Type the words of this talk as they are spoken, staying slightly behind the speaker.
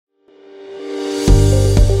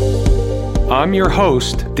I'm your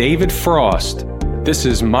host, David Frost. This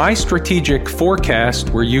is my strategic forecast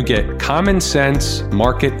where you get common sense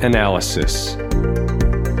market analysis.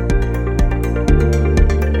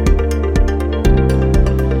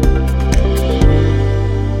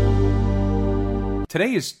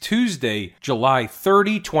 Today is Tuesday, July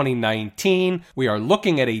 30, 2019. We are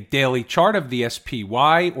looking at a daily chart of the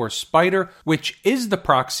SPY or SPDR, which is the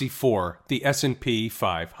proxy for the S&P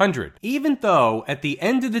 500. Even though at the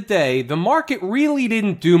end of the day, the market really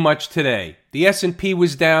didn't do much today. The S&P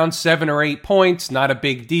was down 7 or 8 points, not a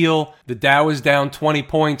big deal. The Dow was down 20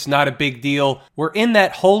 points, not a big deal. We're in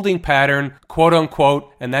that holding pattern, quote unquote,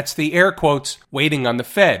 and that's the air quotes, waiting on the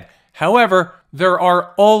Fed. However, there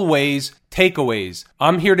are always takeaways.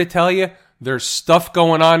 I'm here to tell you there's stuff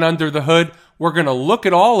going on under the hood. We're going to look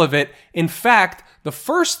at all of it. In fact, the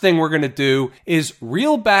first thing we're going to do is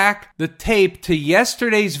reel back the tape to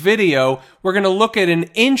yesterday's video. We're going to look at an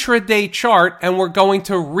intraday chart and we're going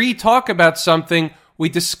to re-talk about something we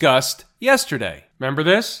discussed yesterday. Remember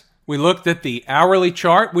this? We looked at the hourly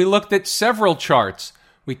chart. We looked at several charts.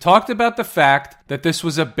 We talked about the fact that this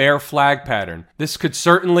was a bear flag pattern. This could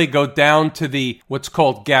certainly go down to the what's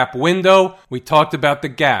called gap window. We talked about the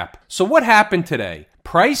gap. So what happened today?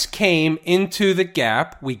 Price came into the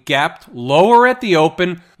gap. We gapped lower at the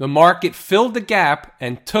open. The market filled the gap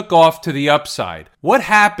and took off to the upside. What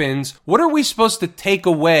happens? What are we supposed to take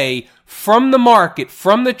away from the market,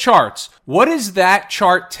 from the charts? What is that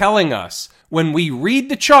chart telling us? When we read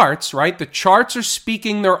the charts, right, the charts are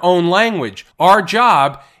speaking their own language. Our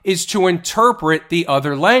job is to interpret the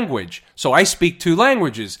other language. So I speak two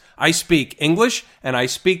languages. I speak English and I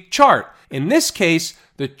speak chart. In this case,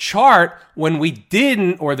 the chart, when we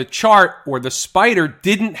didn't, or the chart or the SPDR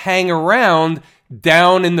didn't hang around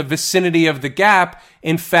down in the vicinity of the gap.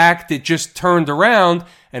 In fact, it just turned around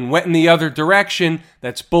and went in the other direction.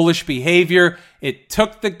 That's bullish behavior. It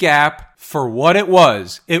took the gap for what it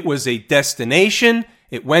was. It was a destination.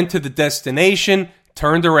 It went to the destination,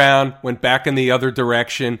 turned around, went back in the other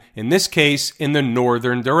direction, in this case, in the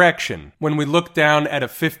northern direction. When we look down at a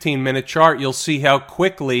 15-minute chart, you'll see how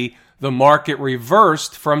quickly the market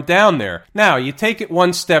reversed from down there. Now, you take it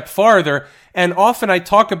one step farther, and often I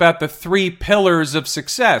talk about the 3 pillars of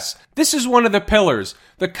success. This is one of the pillars,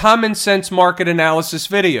 the common sense market analysis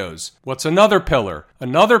videos. What's another pillar?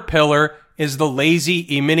 Another pillar is the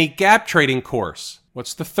lazy E-mini gap trading course.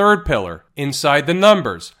 What's the third pillar? Inside the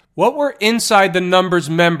numbers. What were Inside the Numbers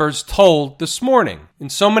members told this morning? In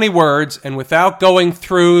so many words, and without going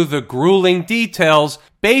through the grueling details,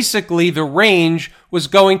 basically the range was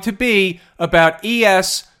going to be about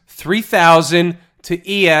ES 3000 to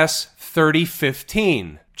ES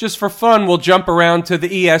 3015. Just for fun, we'll jump around to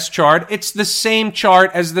the ES chart. It's the same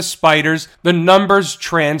chart as the SPDRs. The numbers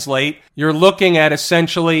translate. You're looking at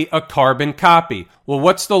essentially a carbon copy. Well,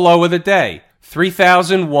 what's the low of the day?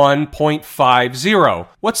 3001.50.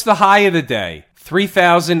 What's the high of the day?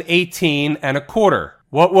 3018 and a quarter.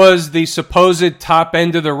 What was the supposed top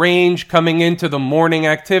end of the range coming into the morning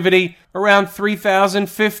activity? Around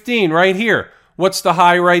 3015 right here. What's the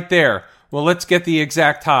high right there? Well, let's get the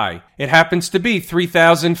exact high. It happens to be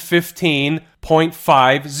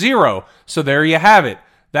 3015.50. So there you have it.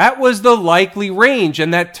 That was the likely range,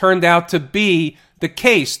 and that turned out to be the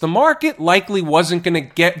case. The market likely wasn't going to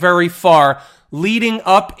get very far leading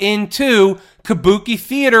up into Kabuki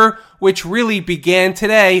Theater, which really began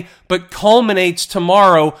today, but culminates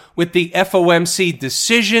tomorrow with the FOMC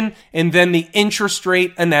decision and then the interest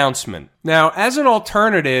rate announcement. Now, as an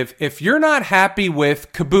alternative, if you're not happy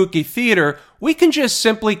with Kabuki Theater, we can just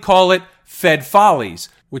simply call it Fed Follies.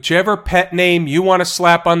 Whichever pet name you want to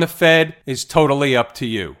slap on the Fed is totally up to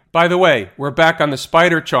you. By the way, we're back on the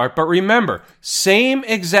SPDR chart, but remember, same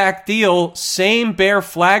exact deal, same bear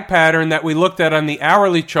flag pattern that we looked at on the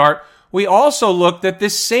hourly chart. We also looked at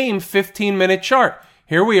this same 15-minute chart.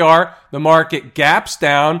 Here we are, the market gaps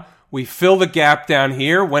down. We fill the gap down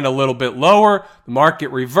here, went a little bit lower, the market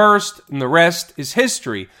reversed, and the rest is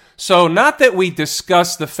history. So not that we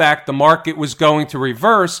discussed the fact the market was going to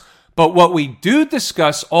reverse, but what we do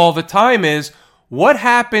discuss all the time is what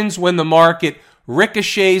happens when the market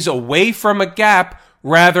ricochets away from a gap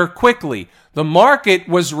rather quickly. The market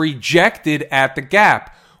was rejected at the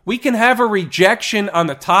gap. We can have a rejection on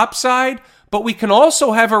the top side, but we can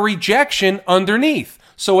also have a rejection underneath.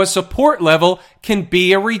 So a support level can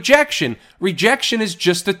be a rejection. Rejection is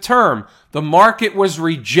just a term. The market was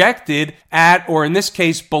rejected at, or in this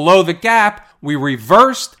case, below the gap. we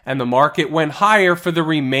reversed, and the market went higher for the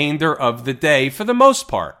remainder of the day for the most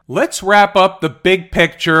part. Let's wrap up the big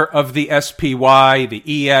picture of the SPY,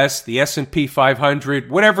 the ES, the S&P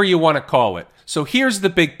 500, whatever you want to call it. So here's the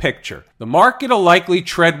big picture. The market will likely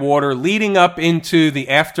tread water leading up into the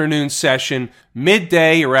afternoon session.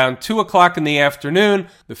 Midday, around 2 o'clock in the afternoon,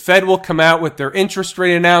 the Fed will come out with their interest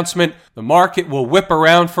rate announcement. The market will whip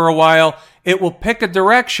around for a while. It will pick a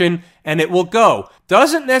direction and it will go.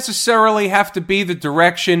 Doesn't necessarily have to be the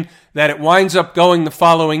direction that it winds up going the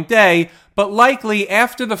following day, but likely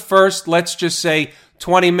after the first, let's just say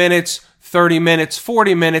 20 minutes, 30 minutes,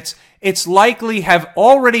 40 minutes, it's likely have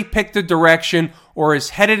already picked a direction or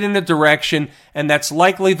is headed in a direction, and that's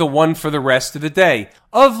likely the one for the rest of the day.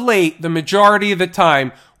 Of late, the majority of the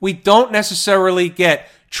time, we don't necessarily get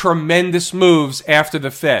tremendous moves after the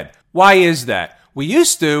Fed. Why is that? We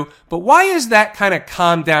used to, but why is that kind of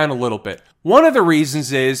calmed down a little bit? One of the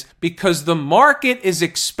reasons is because the market is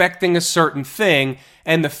expecting a certain thing,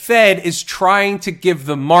 and the Fed is trying to give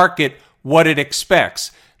the market what it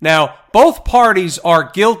expects. Now, both parties are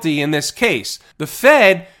guilty in this case. The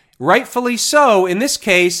Fed, rightfully so, in this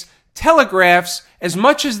case, telegraphs as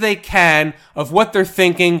much as they can of what they're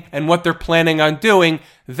thinking and what they're planning on doing.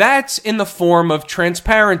 That's in the form of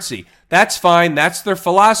transparency. That's fine. That's their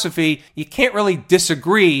philosophy. You can't really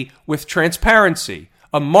disagree with transparency.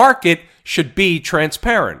 A market should be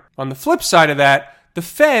transparent. On the flip side of that, the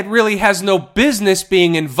Fed really has no business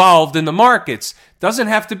being involved in the markets. Doesn't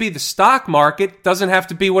have to be the stock market. Doesn't have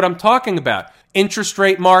to be what I'm talking about. Interest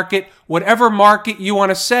rate market, whatever market you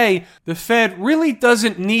want to say, the Fed really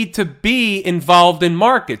doesn't need to be involved in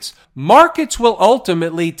markets. Markets will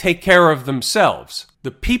ultimately take care of themselves.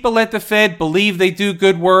 The people at the Fed believe they do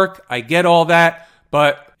good work. I get all that.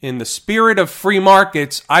 But in the spirit of free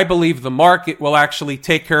markets, I believe the market will actually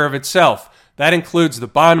take care of itself. That includes the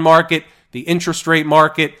bond market, the interest rate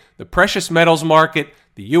market, the precious metals market,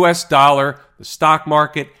 the US dollar, the stock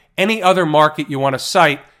market, any other market you want to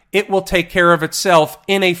cite. It will take care of itself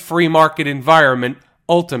in a free market environment,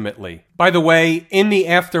 ultimately. By the way, in the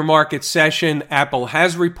aftermarket session, Apple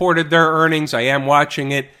has reported their earnings. I am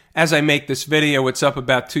watching it. As I make this video, it's up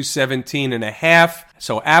about 217.5.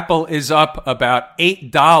 So Apple is up about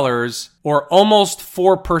 $8 or almost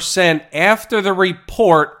 4% after the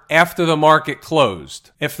report, after the market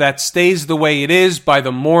closed. If that stays the way it is by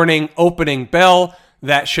the morning opening bell,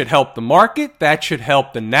 that should help the market. That should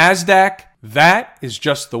help the NASDAQ. That is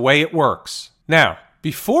just the way it works. Now,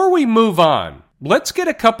 before we move on, let's get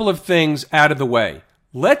a couple of things out of the way.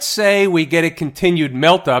 Let's say we get a continued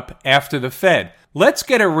melt up after the Fed. Let's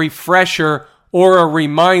get a refresher or a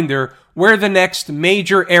reminder where the next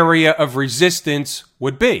major area of resistance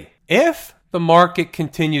would be. If the market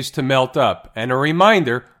continues to melt up, and a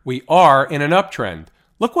reminder, we are in an uptrend.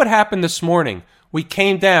 Look what happened this morning. We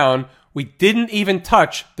came down, we didn't even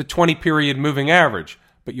touch the 20-period moving average.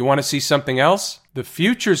 But you want to see something else? The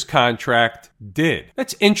futures contract did.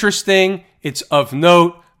 That's interesting. It's of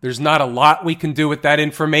note. There's not a lot we can do with that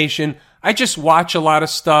information. I just watch a lot of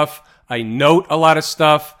stuff. I note a lot of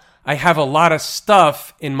stuff. I have a lot of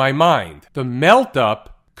stuff in my mind. The melt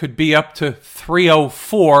up could be up to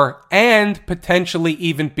 304 and potentially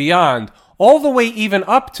even beyond, all the way even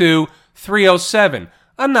up to 307.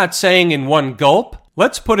 I'm not saying in one gulp.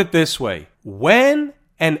 Let's put it this way. When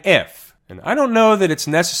and if, and I don't know that it's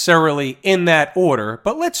necessarily in that order,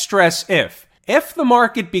 but let's stress if. If the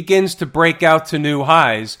market begins to break out to new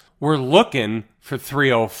highs, we're looking for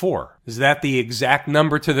 304. Is that the exact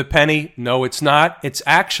number to the penny? No, it's not. It's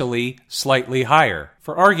actually slightly higher.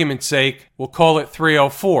 For argument's sake, we'll call it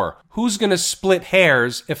 304. Who's going to split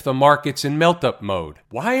hairs if the market's in melt-up mode?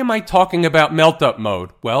 Why am I talking about melt-up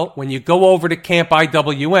mode? Well, when you go over to Camp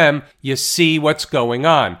IWM, you see what's going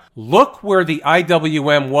on. Look where the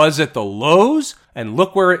IWM was at the lows, and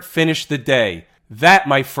look where it finished the day. That,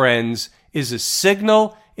 my friends, is a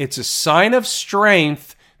signal. It's a sign of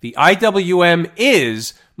strength. The IWM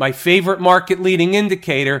is my favorite market leading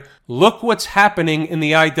indicator. Look what's happening in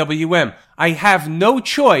the IWM. I have no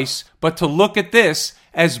choice but to look at this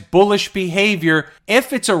as bullish behavior.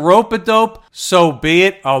 If it's a rope-a-dope, so be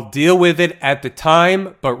it. I'll deal with it at the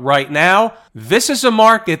time. But right now, this is a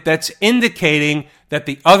market that's indicating that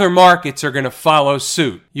the other markets are going to follow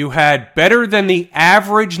suit. You had better than the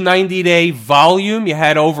average 90-day volume. You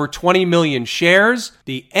had over 20 million shares.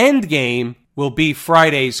 The end game will be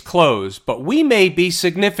Friday's close, but we may be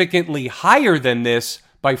significantly higher than this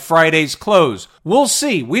by Friday's close. We'll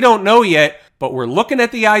see. We don't know yet, but we're looking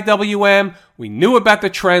at the IWM. We knew about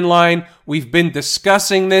the trend line. We've been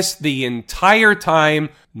discussing this the entire time.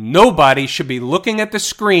 Nobody should be looking at the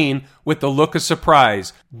screen with the look of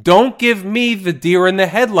surprise. Don't give me the deer in the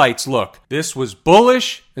headlights look. This was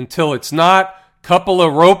bullish until it's not. Couple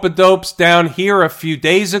of rope-a-dopes down here a few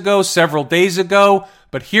days ago, several days ago,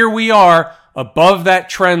 but here we are above that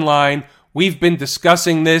trend line. We've been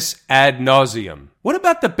discussing this ad nauseum. What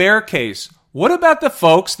about the bear case? What about the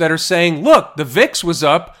folks that are saying, look, the VIX was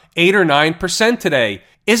up 8 or 9% today?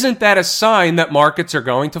 Isn't that a sign that markets are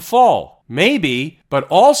going to fall? Maybe, but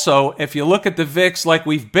also, if you look at the VIX like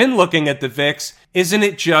we've been looking at the VIX, isn't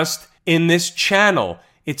it just in this channel?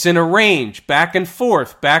 It's in a range, back and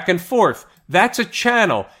forth, back and forth. That's a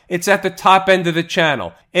channel. It's at the top end of the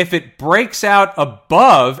channel. If it breaks out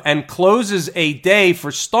above and closes a day,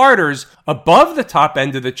 for starters, above the top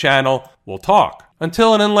end of the channel, we'll talk.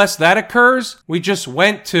 Until and unless that occurs, we just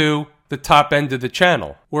went to the top end of the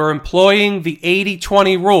channel. We're employing the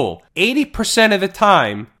 80-20 rule. 80% of the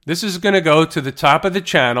time, this is going to go to the top of the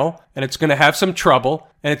channel, and it's going to have some trouble,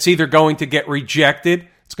 and it's either going to get rejected,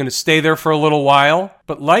 it's going to stay there for a little while,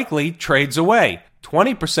 but likely trades away.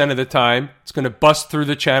 20% of the time, it's going to bust through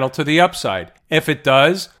the channel to the upside. If it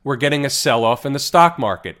does, we're getting a sell-off in the stock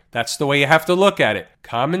market. That's the way you have to look at it.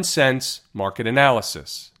 Common sense market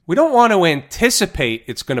analysis. We don't want to anticipate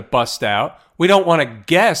it's going to bust out. We don't want to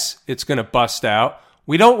guess it's going to bust out.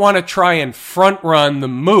 We don't want to try and front-run the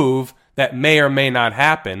move that may or may not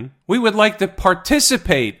happen. We would like to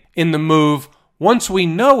participate in the move once we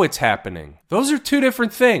know it's happening. Those are two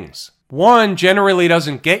different things. One generally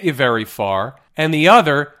doesn't get you very far, and the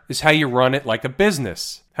other is how you run it like a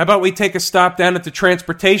business. How about we take a stop down at the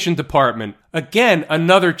transportation department? Again,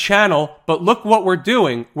 another channel, but look what we're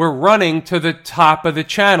doing. We're running to the top of the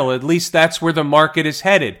channel. At least that's where the market is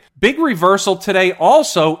headed. Big reversal today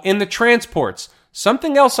also in the transports.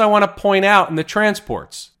 Something else I want to point out in the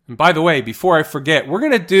transports. And by the way, before I forget, we're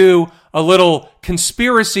going to do a little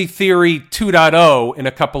conspiracy theory 2.0 in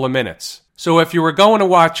a couple of minutes. So if you were going to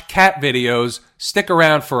watch cat videos, stick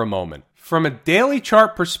around for a moment. From a daily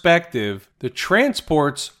chart perspective, the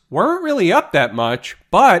transports weren't really up that much,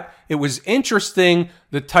 but it was interesting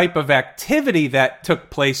the type of activity that took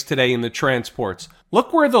place today in the transports.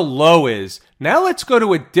 Look where the low is. Now let's go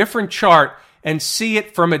to a different chart and see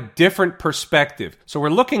it from a different perspective. So we're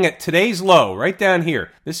looking at today's low right down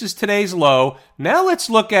here. This is today's low. Now let's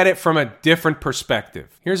look at it from a different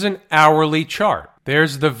perspective. Here's an hourly chart.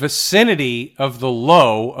 There's the vicinity of the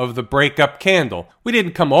low of the breakup candle. We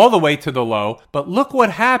didn't come all the way to the low, but look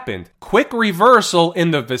what happened. Quick reversal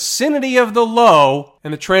in the vicinity of the low,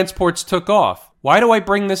 and the transports took off. Why do I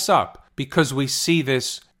bring this up? Because we see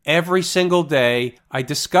this every single day. I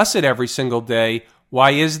discuss it every single day.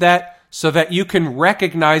 Why is that? So that you can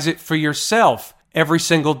recognize it for yourself every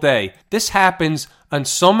single day. This happens on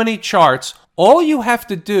so many charts. All you have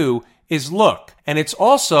to do is look. And it's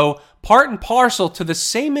also part and parcel to the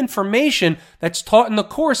same information that's taught in the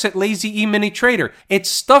course at Lazy E-mini Trader. It's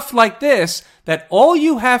stuff like this that all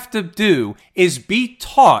you have to do is be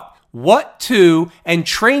taught what to and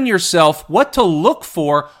train yourself what to look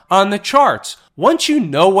for on the charts. Once you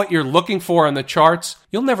know what you're looking for on the charts,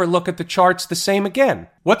 you'll never look at the charts the same again.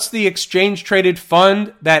 What's the exchange traded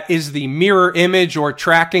fund that is the mirror image or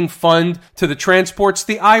tracking fund to the transports?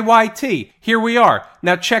 The IYT. Here we are.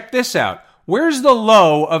 Now check this out. Where's the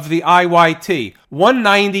low of the IYT?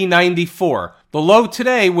 190.94. The low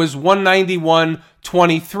today was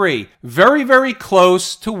 191.23. Very, very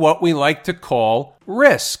close to what we like to call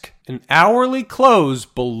risk. An hourly close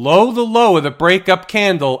below the low of the breakup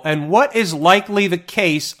candle. And what is likely the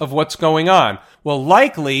case of what's going on? Well,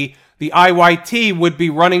 likely the IYT would be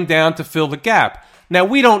running down to fill the gap. Now,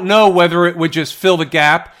 we don't know whether it would just fill the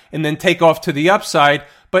gap and then take off to the upside.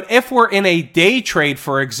 But if we're in a day trade,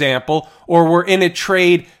 for example, or we're in a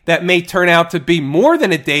trade that may turn out to be more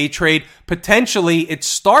than a day trade, potentially it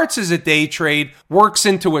starts as a day trade, works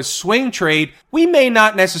into a swing trade, we may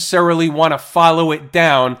not necessarily want to follow it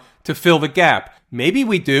down to fill the gap. Maybe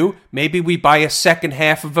we do. Maybe we buy a second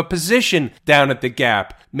half of a position down at the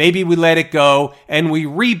gap. Maybe we let it go and we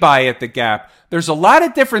rebuy at the gap. There's a lot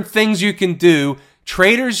of different things you can do.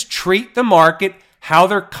 Traders treat the market how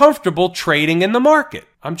they're comfortable trading in the market.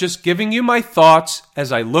 I'm just giving you my thoughts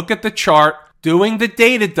as I look at the chart, doing the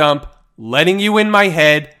data dump, letting you in my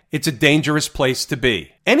head. It's a dangerous place to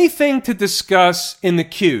be. Anything to discuss in the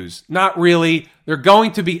Qs? Not really. They're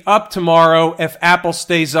going to be up tomorrow if Apple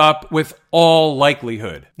stays up with all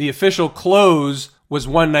likelihood. The official close was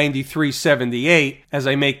 193.78 as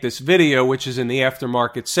I make this video, which is in the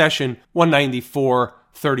aftermarket session,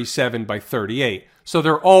 194.37 by 38. so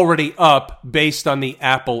they're already up based on the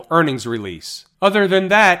Apple earnings release. Other than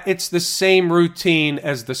that, it's the same routine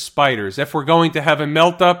as the spiders. If we're going to have a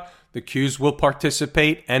melt up, the Qs will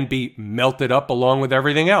participate and be melted up along with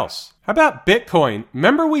everything else. How about Bitcoin?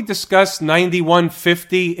 Remember we discussed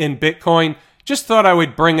 9150 in Bitcoin? Just thought I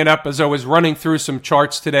would bring it up as I was running through some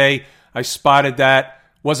charts today. I spotted that.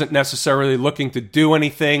 Wasn't necessarily looking to do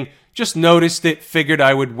anything. Just noticed it, figured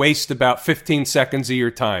I would waste about 15 seconds of your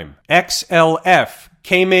time. XLF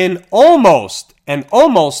came in almost, and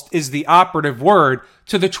almost is the operative word,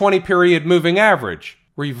 to the 20-period moving average.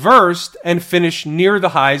 Reversed and finished near the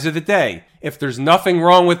highs of the day. If there's nothing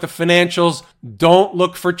wrong with the financials, don't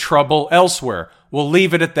look for trouble elsewhere. We'll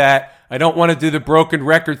leave it at that. I don't want to do the broken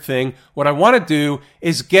record thing. What I want to do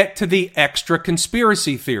is get to the extra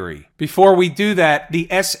conspiracy theory. Before we do that, the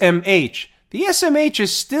SMH. The SMH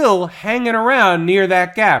is still hanging around near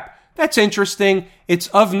that gap. That's interesting. It's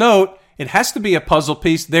of note. It has to be a puzzle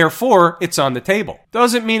piece, therefore it's on the table.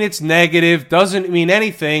 Doesn't mean it's negative, doesn't mean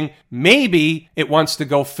anything. Maybe it wants to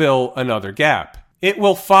go fill another gap. It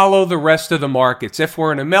will follow the rest of the markets. If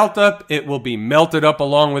we're in a melt up, it will be melted up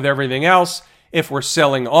along with everything else. If we're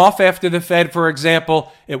selling off after the Fed, for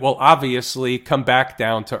example, it will obviously come back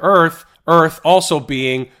down to earth. Earth also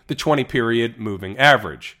being the 20-period moving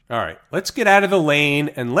average. All right, let's get out of the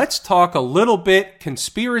lane and let's talk a little bit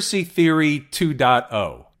Conspiracy Theory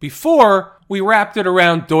 2.0. Before, we wrapped it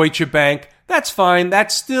around Deutsche Bank. That's fine.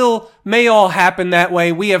 That still may all happen that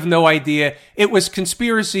way. We have no idea. It was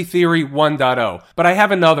Conspiracy Theory 1.0. But I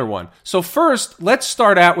have another one. So first, let's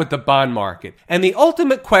start out with the bond market. And the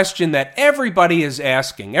ultimate question that everybody is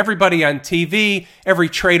asking, everybody on TV, every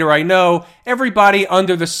trader I know, everybody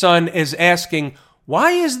under the sun is asking,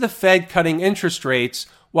 why is the Fed cutting interest rates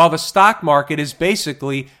while the stock market is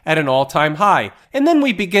basically at an all-time high? And then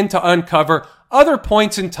we begin to uncover other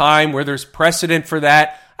points in time where there's precedent for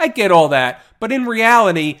that. I get all that, but in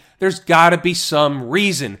reality, there's got to be some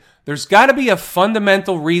reason. There's got to be a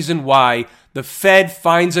fundamental reason why the Fed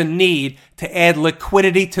finds a need to add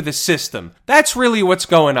liquidity to the system. That's really what's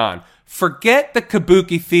going on. Forget the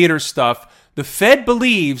kabuki theater stuff. The Fed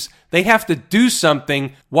believes they have to do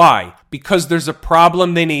something. Why? Because there's a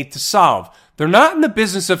problem they need to solve. They're not in the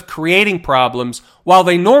business of creating problems. While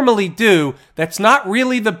they normally do, that's not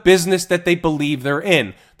really the business that they believe they're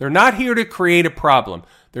in. They're not here to create a problem.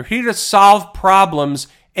 They're here to solve problems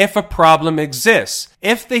if a problem exists.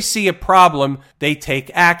 If they see a problem, they take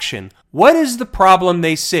action. What is the problem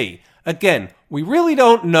they see? Again, we really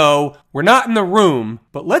don't know. We're not in the room,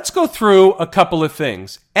 but let's go through a couple of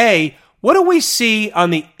things. A, what do we see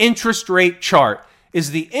on the interest rate chart?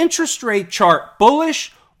 Is the interest rate chart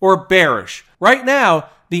bullish or bearish? Right now,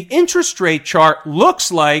 the interest rate chart looks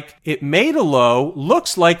like it made a low,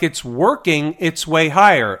 looks like it's working its way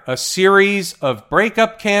higher. A series of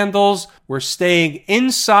breakup candles. We're staying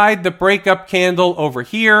inside the breakup candle over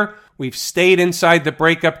here. We've stayed inside the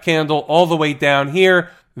breakup candle all the way down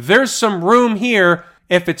here. There's some room here.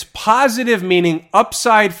 If it's positive, meaning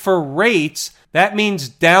upside for rates, that means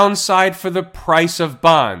downside for the price of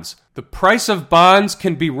bonds. The price of bonds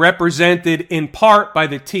can be represented in part by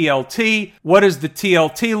the TLT. What does the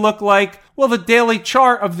TLT look like? Well, the daily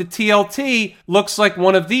chart of the TLT looks like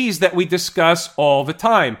one of these that we discuss all the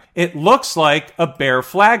time. It looks like a bear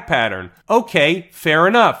flag pattern. Okay, fair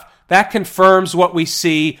enough. That confirms what we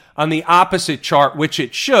see on the opposite chart, which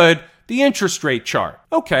it should, the interest rate chart.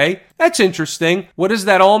 Okay, that's interesting. What does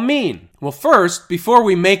that all mean? Well, first, before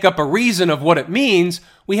we make up a reason of what it means,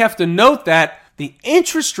 we have to note that the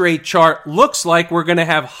interest rate chart looks like we're going to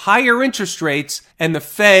have higher interest rates and the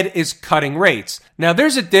Fed is cutting rates. Now,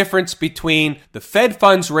 there's a difference between the Fed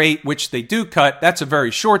funds rate, which they do cut, that's a very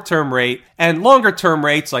short-term rate, and longer-term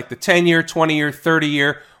rates like the 10-year, 20-year,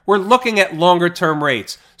 30-year. We're looking at longer-term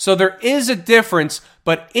rates. So there is a difference,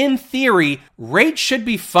 but in theory, rates should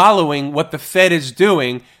be following what the Fed is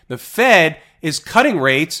doing. The Fed is cutting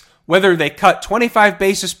rates, whether they cut 25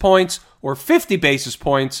 basis points or 50 basis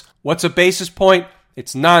points. What's a basis point?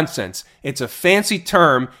 It's nonsense. It's a fancy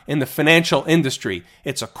term in the financial industry.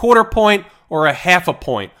 It's a quarter point or a half a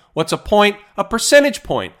point. What's a point? A percentage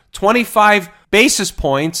point. 25 basis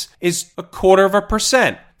points is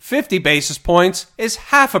 0.25%. 50 basis points is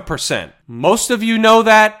 0.5%. Most of you know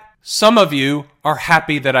that. Some of you are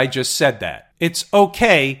happy that I just said that. It's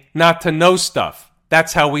okay not to know stuff.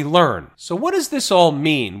 That's how we learn. So what does this all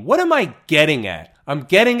mean? What am I getting at? I'm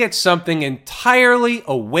getting at something entirely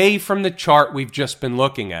away from the chart we've just been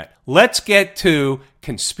looking at. Let's get to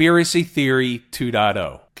Conspiracy Theory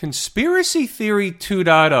 2.0. Conspiracy Theory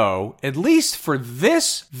 2.0, at least for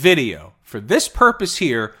this video, for this purpose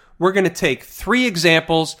here, we're going to take 3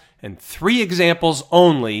 examples and 3 examples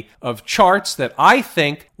only of charts that I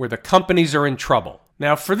think where the companies are in trouble.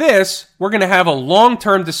 Now for this, we're going to have a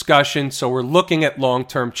long-term discussion, so we're looking at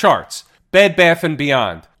long-term charts. Bed Bath &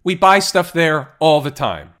 Beyond. We buy stuff there all the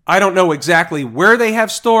time. I don't know exactly where they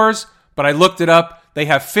have stores, but I looked it up. They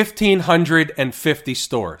have 1,550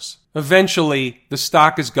 stores. Eventually, the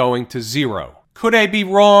stock is going to zero. Could I be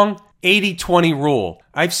wrong? 80-20 rule.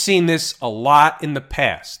 I've seen this a lot in the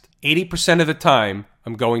past. 80% of the time,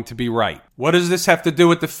 I'm going to be right. What does this have to do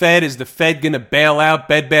with the Fed? Is the Fed going to bail out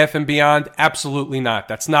Bed Bath & Beyond? Absolutely not.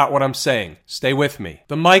 That's not what I'm saying. Stay with me.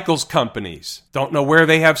 The Michaels companies. Don't know where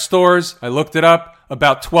they have stores. I looked it up.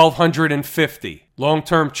 About 1,250.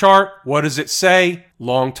 Long-term chart. What does it say?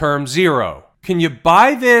 Long-term zero. Can you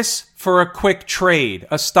buy this for a quick trade?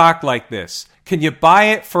 A stock like this? Can you buy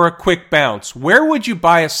it for a quick bounce? Where would you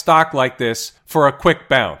buy a stock like this for a quick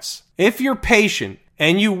bounce? If you're patient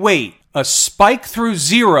and you wait, a spike through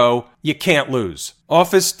zero, you can't lose.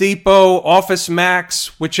 Office Depot, Office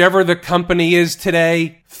Max, whichever the company is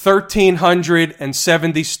today,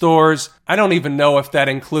 1,370 stores. I don't even know if that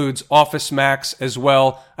includes Office Max as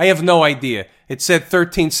well. I have no idea. It said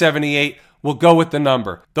 1,378. We'll go with the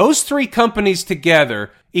number. Those 3 companies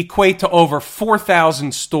together equate to over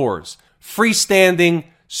 4,000 stores. Freestanding,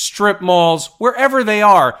 strip malls, wherever they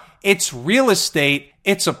are. It's real estate.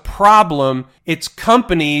 It's a problem. It's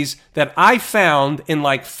companies that I found in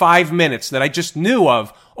like 5 minutes that I just knew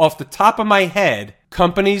of off the top of my head,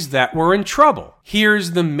 companies that were in trouble.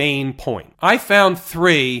 Here's the main point. I found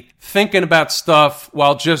 3 thinking about stuff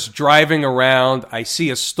while just driving around. I see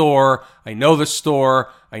a store. I know the store.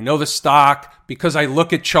 I know the stock because I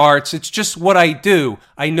look at charts. It's just what I do.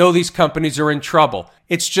 I know these companies are in trouble.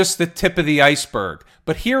 It's just the tip of the iceberg.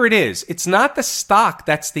 But here it is. It's not the stock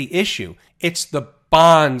that's the issue. It's the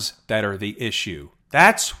bonds that are the issue.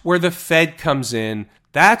 That's where the Fed comes in.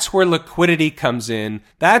 That's where liquidity comes in.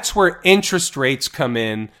 That's where interest rates come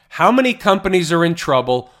in. How many companies are in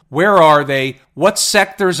trouble? Where are they? What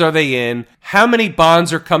sectors are they in? How many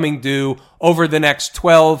bonds are coming due over the next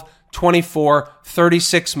 12, 24,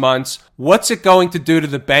 36 months? What's it going to do to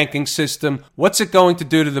the banking system? What's it going to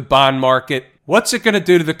do to the bond market? What's it going to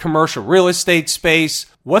do to the commercial real estate space?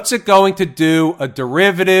 What's it going to do a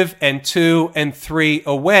derivative and 2 and 3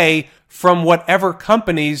 away from whatever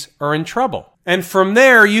companies are in trouble? And from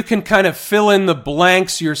there, you can kind of fill in the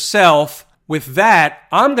blanks yourself. With that,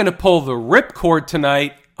 I'm going to pull the ripcord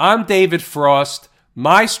tonight. I'm David Frost,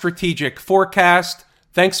 My Strategic Forecast.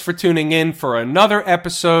 Thanks for tuning in for another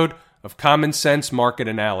episode of Common Sense Market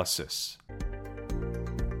Analysis.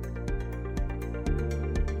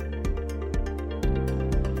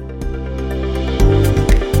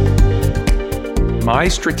 My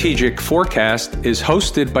Strategic Forecast is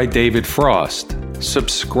hosted by David Frost.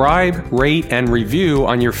 Subscribe, rate, and review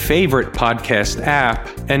on your favorite podcast app,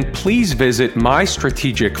 and please visit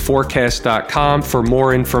mystrategicforecast.com for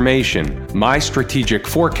more information. My Strategic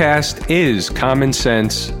Forecast is common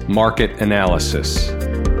sense market analysis.